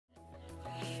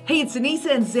Hey, it's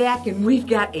Anissa and Zach, and we've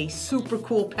got a super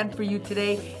cool pen for you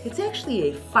today. It's actually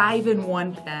a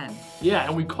 5-in-1 pen. Yeah,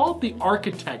 and we call it the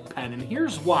Architect pen, and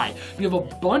here's why. You have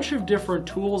a bunch of different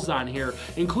tools on here,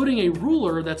 including a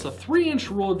ruler that's a 3-inch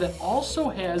ruler that also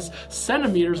has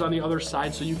centimeters on the other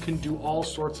side, so you can do all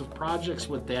sorts of projects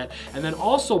with that. And then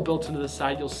also built into the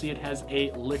side, you'll see it has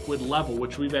a liquid level,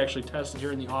 which we've actually tested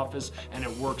here in the office, and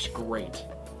it works great.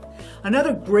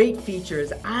 Another great feature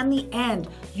is on the end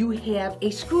you have a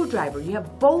screwdriver. You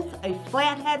have both a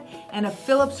flathead and a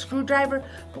Philips screwdriver,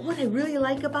 but what I really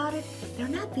like about it, they're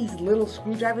not these little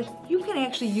screwdrivers. You can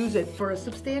actually use it for a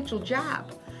substantial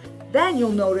job. Then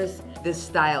you'll notice this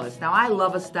stylus. Now I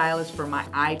love a stylus for my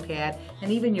iPad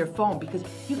and even your phone because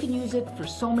you can use it for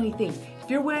so many things. If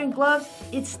you're wearing gloves,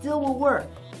 it still will work.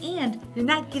 And you're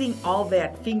not getting all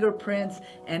that fingerprints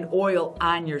and oil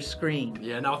on your screen.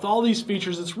 Yeah, now with all these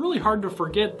features, it's really hard to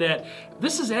forget that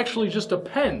this is actually just a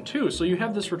pen too. So you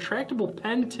have this retractable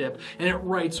pen tip and it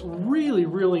writes really,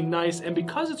 really nice. And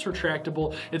because it's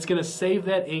retractable, it's gonna save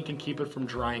that ink and keep it from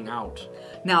drying out.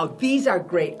 Now these are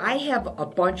great. I have a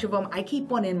bunch of them. I keep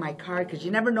one in my car because you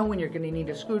never know when you're gonna need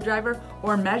a screwdriver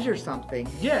or measure something.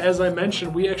 Yeah, as I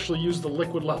mentioned, we actually use the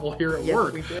liquid level here at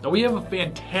work. We do. Now we have a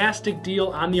fantastic deal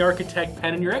on the Architect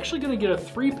pen, and you're actually going to get a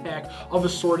 3-pack of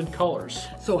assorted colors.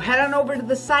 So head on over to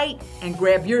the site and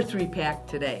grab your 3-pack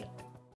today.